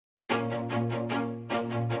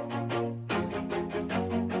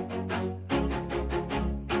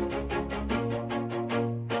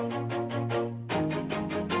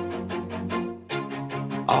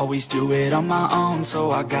Always do it on my own,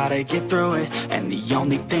 so I gotta get through it. And the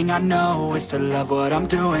only thing I know is to love what I'm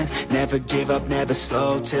doing. Never give up, never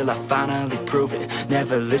slow, till I finally prove it.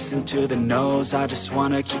 Never listen to the no's, I just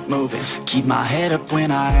wanna keep moving. Keep my head up when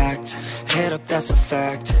I act, head up, that's a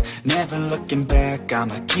fact. Never looking back,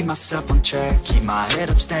 I'ma keep myself on track. Keep my head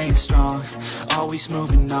up, staying strong, always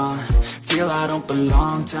moving on. Feel I don't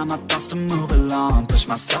belong, tell my thoughts to move along. Push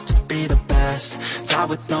myself to be the best, die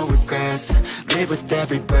with no regrets. Live with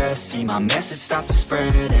every breath, see my message start to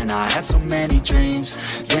spread. And I had so many dreams,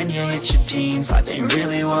 then you hit your teens. Life ain't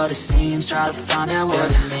really what it seems, try to find out what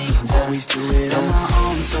it means. Always do it on my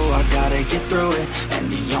own, so I gotta get through it. And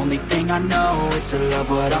the only thing I know is to love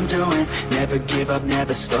what I'm doing. Never give up,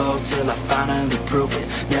 never slow, till I finally prove it.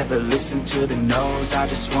 Never listen to the no's, I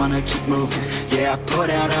just wanna keep moving. Yeah, I put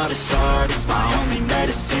out all this art, it's my only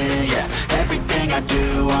medicine. Yeah, everything I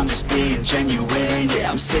do, I'm just being genuine. Yeah,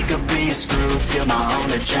 I'm sick of being screwed, feel my own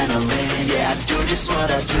adrenaline. Yeah, I do just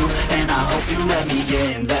what I do, and I hope you let me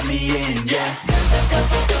in, yeah.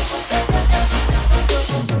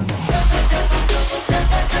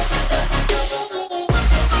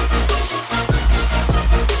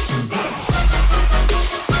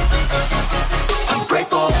 I'm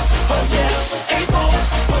grateful, oh yeah, able,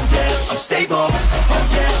 oh yeah, I'm stable, oh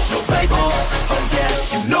yeah, no label, oh yeah,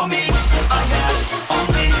 you know me, I have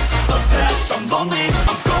only a path, I'm lonely,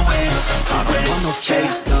 I'm going to win. I don't want no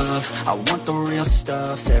fake love, I want the real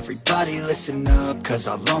stuff. Everybody listen up, cause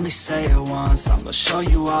I'll only say it once. I'm gonna show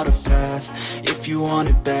you all the path, if you want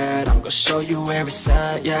it bad. I'm gonna show you where it's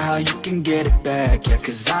at, yeah, how you can get it back. Yeah,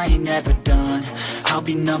 cause I ain't never done, I'll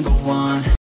be number one.